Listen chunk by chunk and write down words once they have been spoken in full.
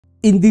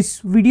In this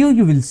video,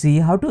 you will see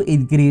how to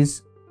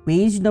increase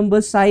page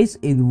number size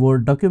in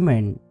Word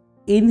document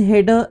in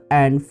header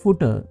and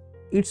footer.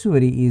 It's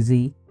very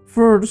easy.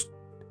 First,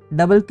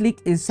 double click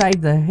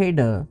inside the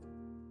header.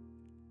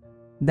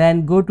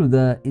 Then go to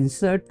the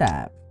Insert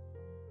tab.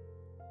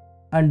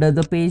 Under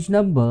the page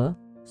number,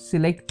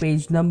 select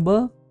page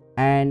number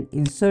and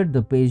insert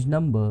the page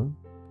number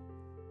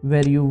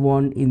where you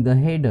want in the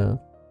header.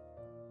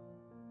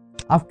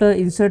 After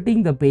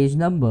inserting the page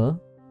number,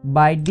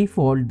 by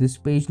default this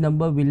page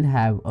number will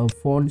have a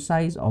font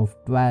size of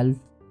 12.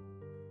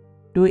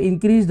 To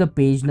increase the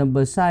page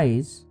number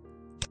size,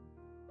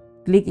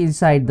 click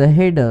inside the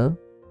header,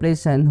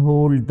 press and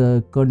hold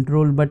the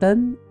control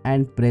button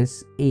and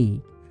press A.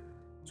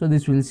 So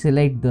this will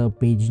select the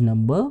page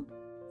number,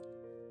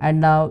 and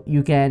now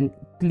you can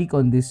click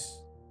on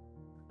this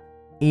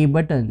A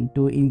button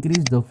to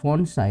increase the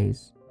font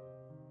size,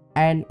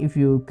 and if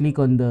you click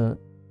on the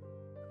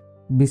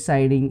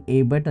besiding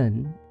A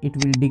button, it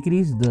will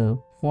decrease the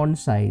font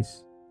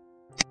size.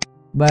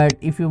 But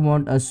if you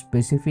want a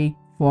specific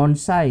font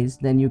size,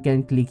 then you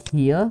can click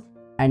here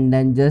and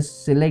then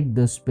just select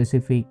the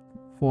specific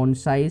font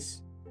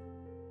size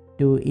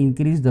to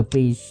increase the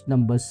page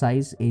number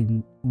size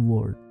in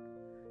Word.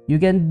 You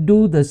can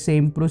do the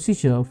same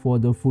procedure for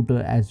the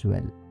footer as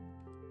well.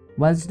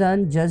 Once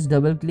done, just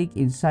double click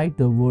inside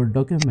the Word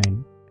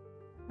document,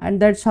 and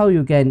that's how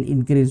you can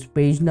increase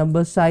page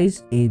number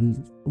size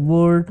in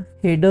Word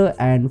header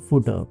and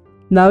footer.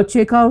 Now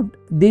check out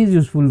these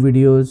useful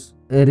videos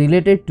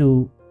related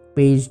to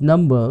page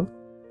number.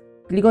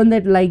 Click on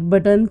that like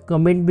button,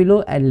 comment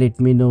below and let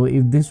me know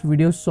if this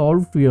video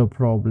solved your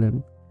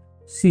problem.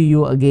 See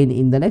you again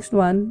in the next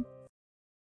one.